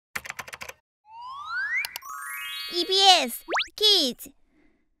EBS Kids.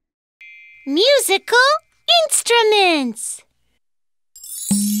 Musical instruments.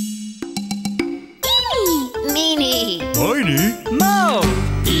 Meanie, Miny, Mo!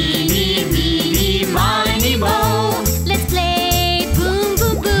 Eeny, meeny, miny, moe. Let's play boom,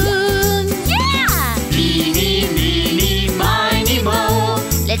 boom, boom. Yeah! Eeny, meeny, miny, moe.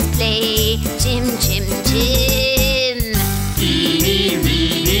 Let's play Jim, Jim, Jim. Eeny,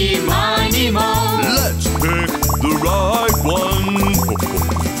 meeny, miny, moe. let's pick the right one.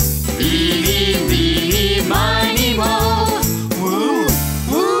 Eeny, meeny, miny, moe. Woo,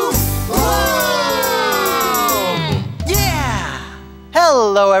 woo, whoa! Yeah!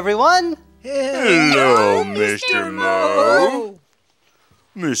 Hello, everyone. Hello, Mr. Mo.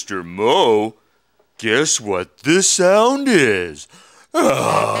 Mr. Mo, guess what this sound is?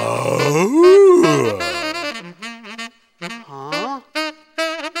 Huh?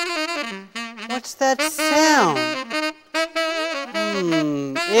 What's that sound?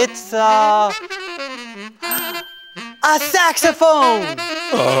 It's a saxophone.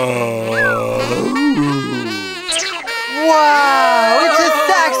 Wow, it's a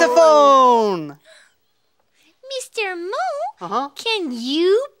saxophone. Mr. Mo, Uh-huh. can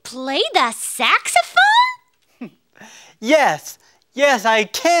you play the saxophone? Yes, I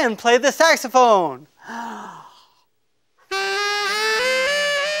can play the saxophone.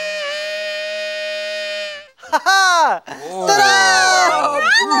 Ha-ha! Ta-da!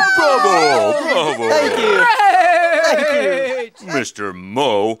 Bravo! Thank you. Mr.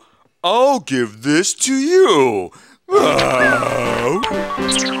 Mo, I'll give this to you.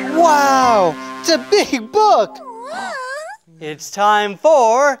 Wow, it's a big book. It's time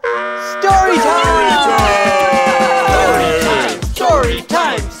for story time. Story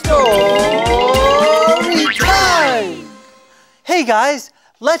time. Hey guys,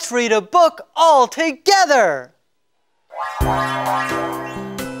 let's read a book all together.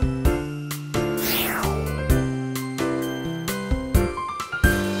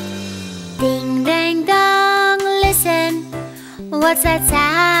 Ding, dang, dong, listen. What's that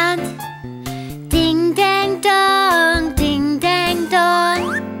sound? Ding, dang, dong, ding, dang, dong.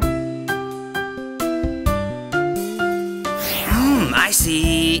 I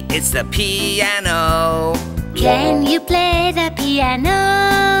see, it's the piano. Can you play the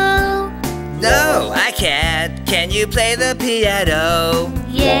piano? No, I can't. Can you play the piano?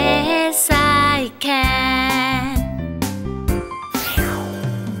 Yes, I can.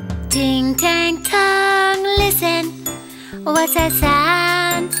 Ding, dang, tong, listen. What's that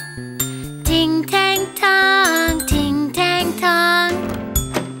sound? Ding, dang, tong, ding, dang, tong.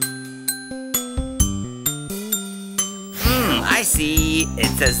 I see,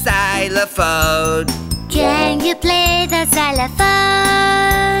 it's a xylophone. Can you play the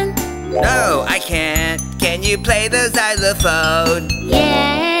xylophone? No, I can't. Can you play the xylophone?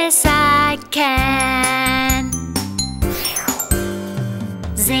 Yes, I can.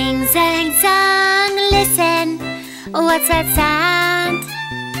 Zing, zang, zong, listen. What's that sound?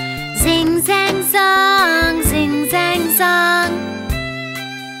 Zing, zang, zong, zing, zang, zong.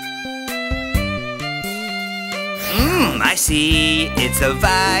 I see, it's a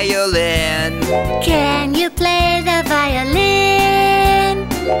violin. Can you play the violin?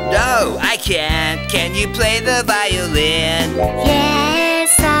 No, I can't. Can you play the violin?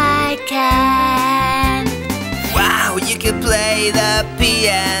 Yes, I can. Wow, you can play the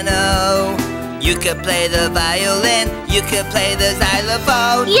piano. You can play the violin. You can play the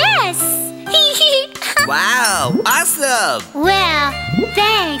xylophone. Yes! Wow, awesome! Well,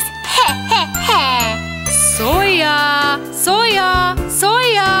 thanks. Heh, heh, heh. Soya, Soya,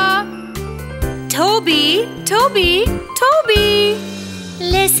 Soya. Toby, Toby, Toby.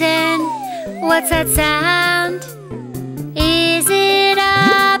 Listen, what's that sound? Is it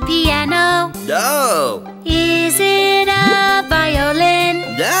a piano? No, Is it a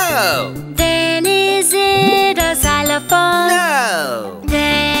violin? no, Then is it a xylophone? no.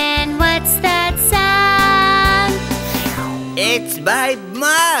 Then what's that sound? It's my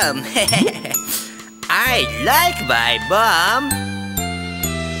mom. I like my mom.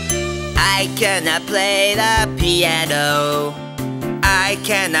 I cannot play the piano. I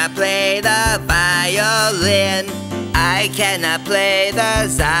cannot play the violin. I cannot play the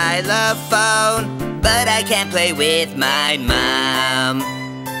xylophone. But I can play with my mom.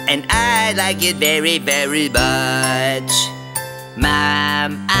 And I like it very, very much.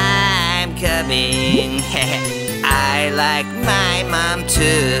 Mom, I'm coming. I like my mom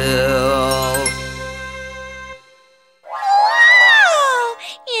too. Wow!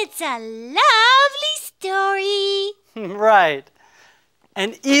 It's a lovely story. Right.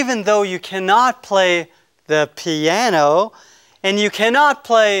 And even though you cannot play the piano, and you cannot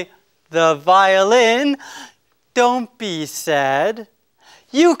play the violin, don't be sad.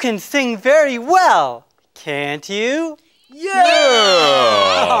 You can sing very well, can't you?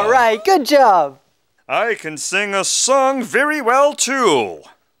 Yeah! All right, good job. I can sing a song very well too.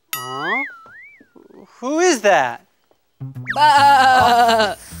 Huh? Who is that?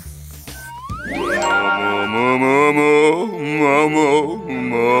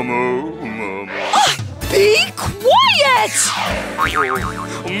 Be quiet!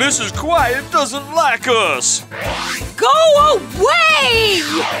 Mrs. Quiet doesn't like us. Go away!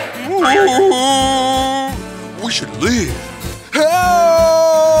 We should leave.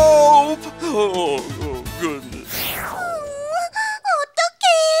 Help! Oh, goodness. 어떡해.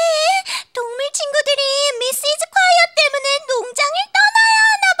 동물 친구들이 미시즈 콰이어 때문에 농장을 떠나야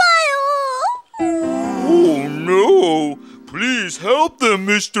하나 봐요. Oh, no. Please help them,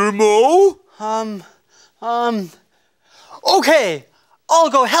 Mr. Mo. Okay, I'll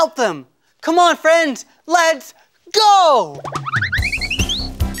go help them. Come on, friends, let's go!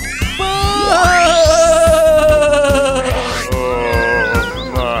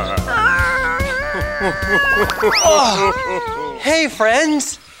 Oh, hey,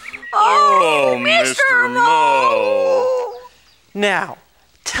 friends. Oh, Mr. Mo. Now,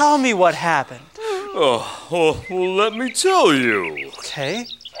 tell me what happened. Oh, well, let me tell you. Okay.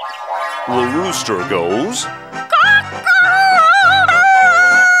 The rooster goes.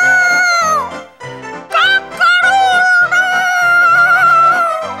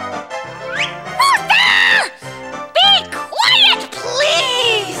 Be quiet,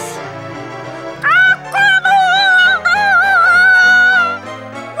 please!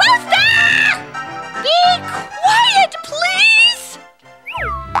 Rooster! Be quiet, please!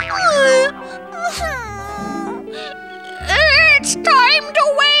 It's time to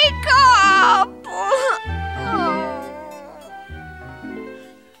wake up!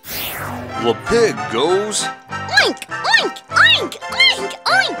 The pig goes. Oink, oink, oink, oink,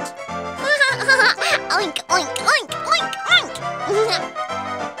 oink! Oink, oink, oink, oink, oink!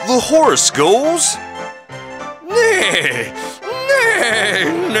 The horse goes. Neigh, neigh,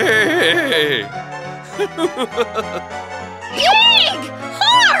 neigh. Pig!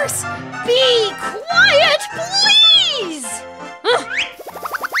 Horse! Be quiet, please!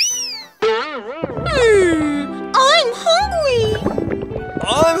 I'm hungry!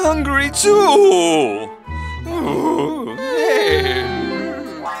 I'm hungry too.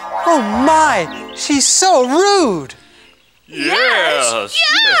 Oh my, she's so rude. Yes,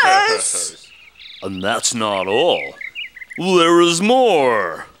 yes. And that's not all. There is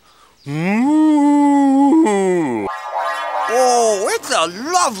more. Moo. Oh, it's a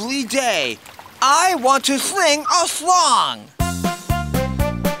lovely day. I want to sing a song.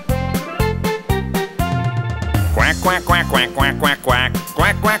 Quack, quack, quack, quack, quack, quack, quack.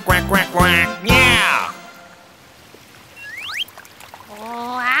 Quack, quack, quack, quack, quack. Yeah!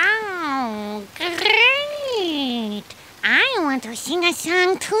 Wow, great! I want to sing a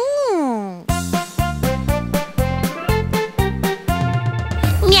song too.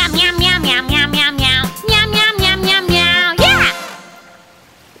 Meow, meow, meow, meow, meow, meow, meow. Meow, meow, meow, meow, meow. Yeah!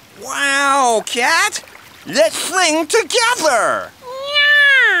 Wow, Cat. Let's sing together.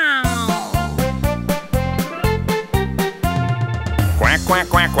 Meow! Quack, quack,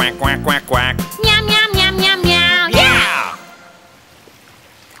 quack, quack, quack, quack, quack. Meow, meow, meow, meow, meow. Yeah!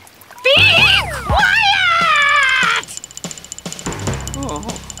 Be quiet!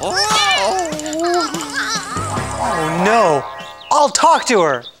 Oh no, I'll talk to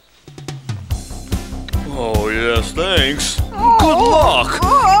her. Oh, yes, thanks. Good luck.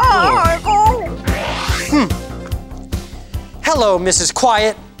 Hello, Mrs.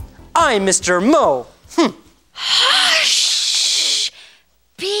 Quiet. I'm Mr. Mo. Hush!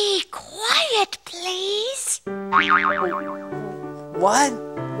 Be quiet, please. What?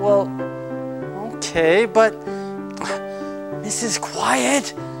 Well, okay, but Mrs.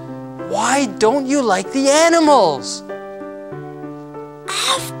 Quiet, why don't you like the animals?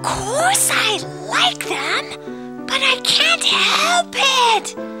 Of course I like them, but I can't help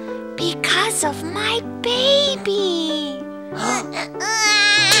it because of my baby.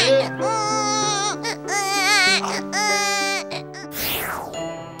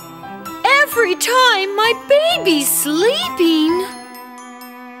 Every time my baby's sleeping.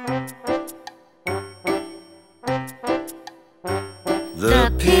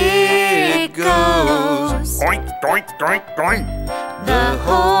 The pig goes. Doink, doink, doink, doink. The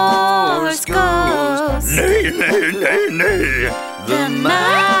horse goes. Neigh, neigh, neigh, neigh. The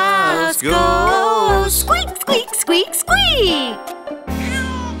mouse goes. Squeak, squeak, squeak, squeak.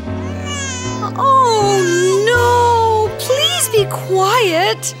 Oh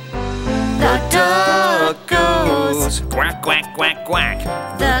quiet. The duck goes. Quack, quack, quack, quack.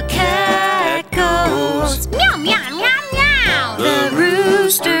 The cat goes. Meow, meow, meow, meow. The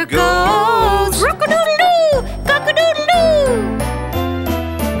rooster goes. Rock-a-doodle-doo, cock-a-doodle-doo.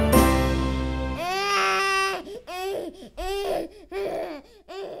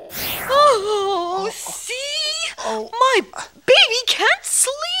 Oh, see? My baby can't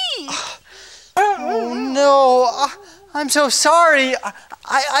sleep. Oh no, I'm so sorry.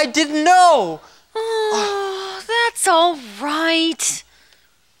 I didn't know. Oh, that's all right.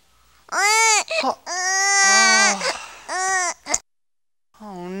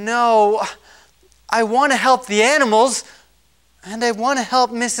 Oh no, I want to help the animals, and I want to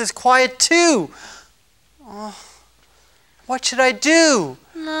help Mrs. Quiet too. What should I do?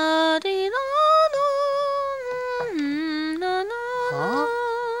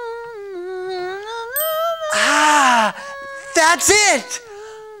 Ah, that's it!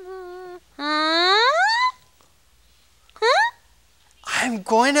 I'm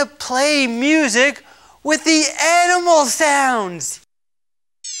going to play music with the animal sounds.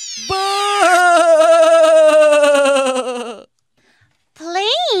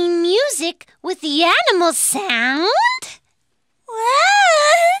 Playing music with the animal sound? 와,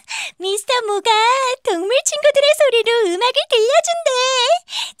 미스터 무가 동물 친구들의 소리로 음악을 들려준대.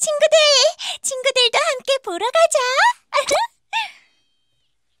 친구들도 함께 보러 가자.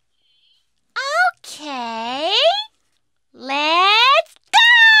 Okay, let's go!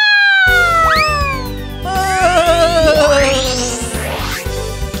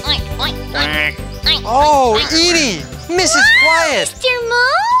 Oh, Edie, Mrs. Quiet. Mr.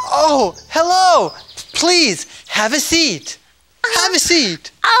 Moo? Oh, hello. Please, have a seat. Have a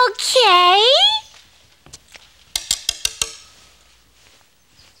seat. Okay.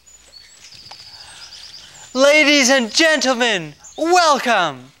 Ladies and gentlemen,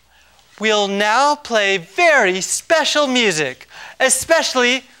 welcome. We'll now play very special music,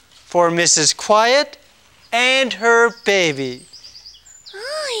 especially for Mrs. Quiet and her baby.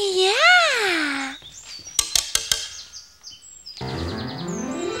 Oh, yeah.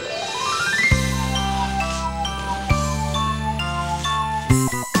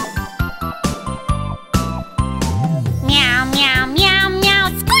 Meow, meow, meow, meow.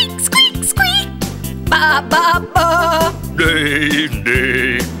 Squeak, squeak, squeak. Ba ba ba. Day,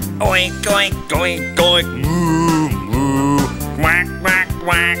 day. Oink, oink, oink, oink. Moo, moo. Quack, quack,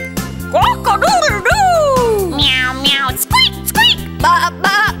 quack. Cock-a-doodle-doo. Meow, meow. Squeak, squeak. Ba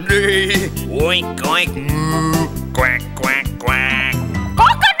ba. Day. Oink, oink, moo. Quack, quack, quack.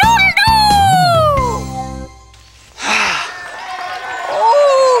 Cock-a-doodle-doo.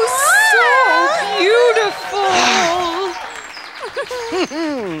 Oh, so beautiful.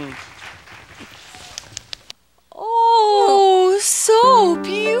 Oh, so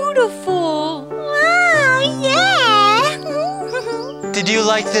beautiful. Wow, yeah. Did you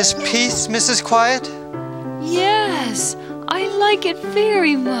like this piece, Mrs. Quiet? Yes, I like it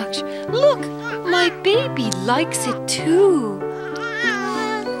very much. Look, my baby likes it too.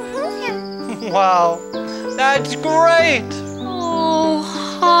 Wow, that's great. Oh,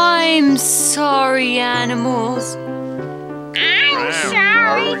 I'm sorry, animals. I'm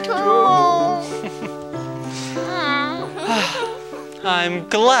sorry too. I'm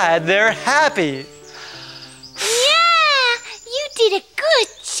glad they're happy. Yeah, you did a good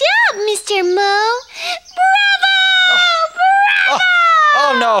job, Mr. Moo. Bravo! Bravo!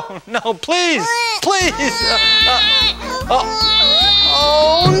 Oh no, please, please.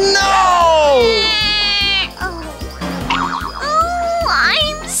 Oh no! Oh,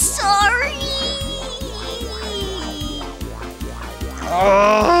 I'm sorry.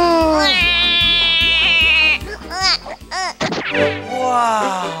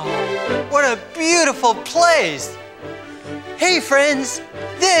 Wow, what a beautiful place. Hey friends,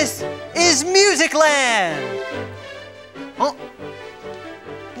 this is Musicland. Oh.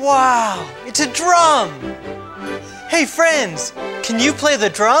 Wow, it's a drum. Hey friends, can you play the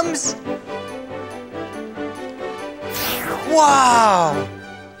drums? Wow,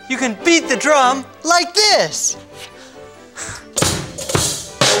 you can beat the drum like this.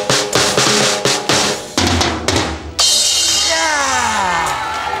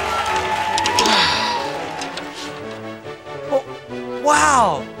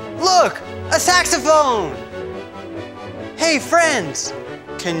 Wow! Look! A saxophone! Hey friends!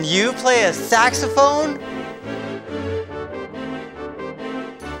 Can you play a saxophone?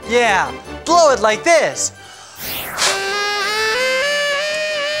 Yeah, blow it like this!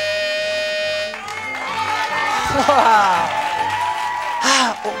 Wow!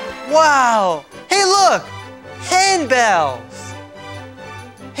 Wow! Hey look! Handbells!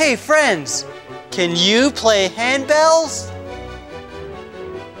 Hey friends, can you play handbells?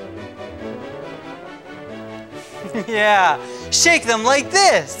 Yeah, shake them like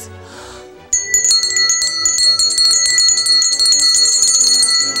this.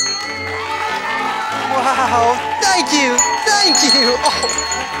 Wow, thank you, thank you. Oh,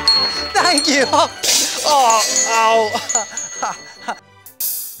 thank you. Oh, ow.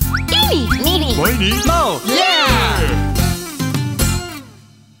 Eeny, meeny, Miny. Mo. yeah!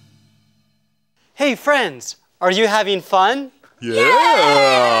 Hey friends, are you having fun? Yeah.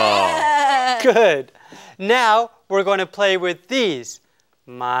 Good. Now we're going to play with these.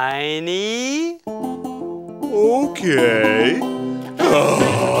 Miny. Okay.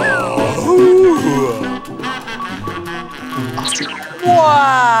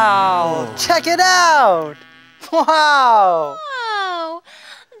 Wow! Check it out! Wow! Wow,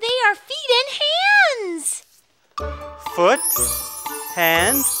 they are feet and hands. Foot,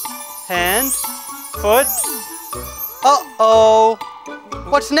 hand, hand, foot. Uh-oh!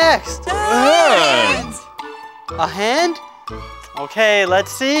 What's next? Hand. A hand? Okay,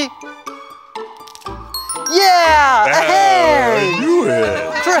 let's see. Yeah! A hand! You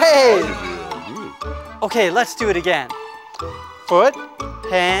hit. Great! Okay, let's do it again. Foot,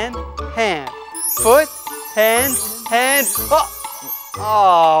 hand, hand. Foot, hand, hand.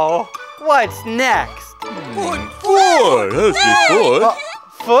 Oh, what's next? Foot. Has the foot.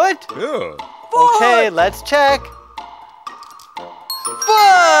 Foot? Yeah. Okay, let's check.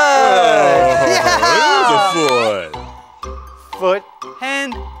 Foot! There's a foot. Foot,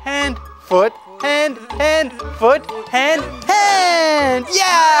 hand, hand, foot, hand, hand, foot, hand, hand!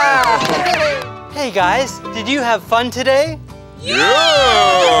 Yeah! Hey guys, did you have fun today?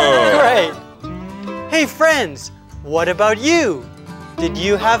 Yeah. Great! Hey friends, what about you? Did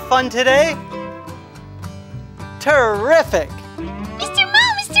you have fun today? Terrific! Mr.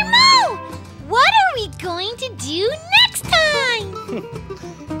 Mo! What are we going to do next time?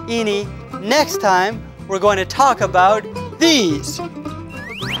 Eeny, next time we're going to talk about these.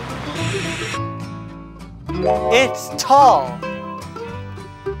 It's tall.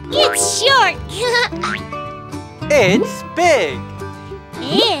 It's short. It's big.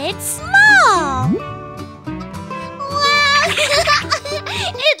 It's small. Wow!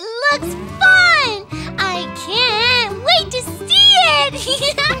 It looks fun. I can't wait to see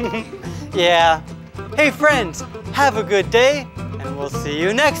it. Yeah. Hey friends, have a good day and we'll see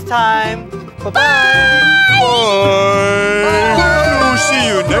you next time. Bye-bye. Bye. We'll see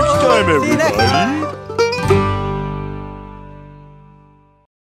you next time, See you next time. everybody.